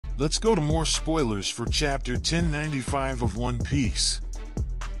let's go to more spoilers for Chapter 1095 of One Piece.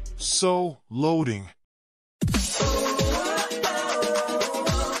 So, loading.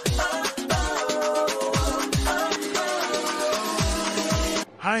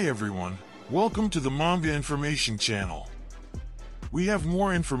 Hi everyone, welcome to the Manga Information channel. We have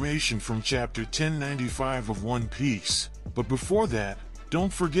more information from Chapter 1095 of One Piece, but before that,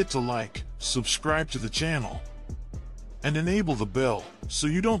 don't forget to like, subscribe to the channel, and enable the bell so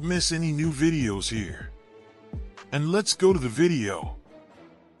you don't miss any new videos here. And let's go to the video.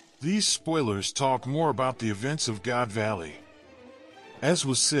 These spoilers talk more about the events of God Valley. As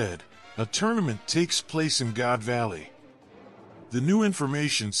was said, a tournament takes place in God Valley. The new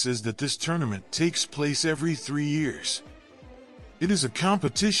information says that this tournament takes place every 3 years. It is a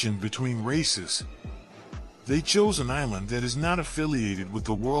competition between races. They chose an island that is not affiliated with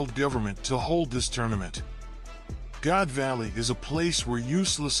the world government to hold this tournament. God Valley is a place where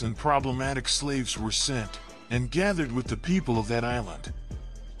useless and problematic slaves were sent and gathered with the people of that island.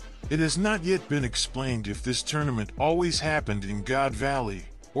 It has not yet been explained if this tournament always happened in God Valley,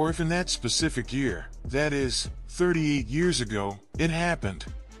 or if in that specific year, that is, 38 years ago, it happened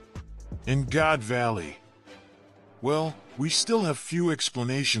in God Valley. Well, we still have few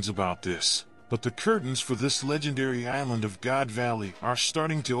explanations about this, but the curtains for this legendary island of God Valley are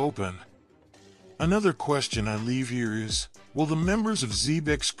starting to open. Another question I leave here is, will the members of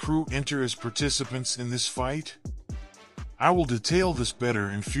Xebeck's crew enter as participants in this fight? I will detail this better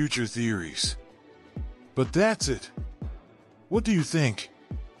in future theories. But that's it. What do you think?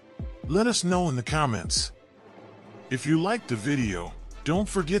 Let us know in the comments. If you liked the video, don't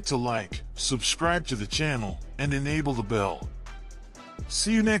forget to like, subscribe to the channel, and enable the bell.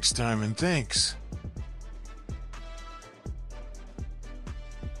 See you next time and thanks.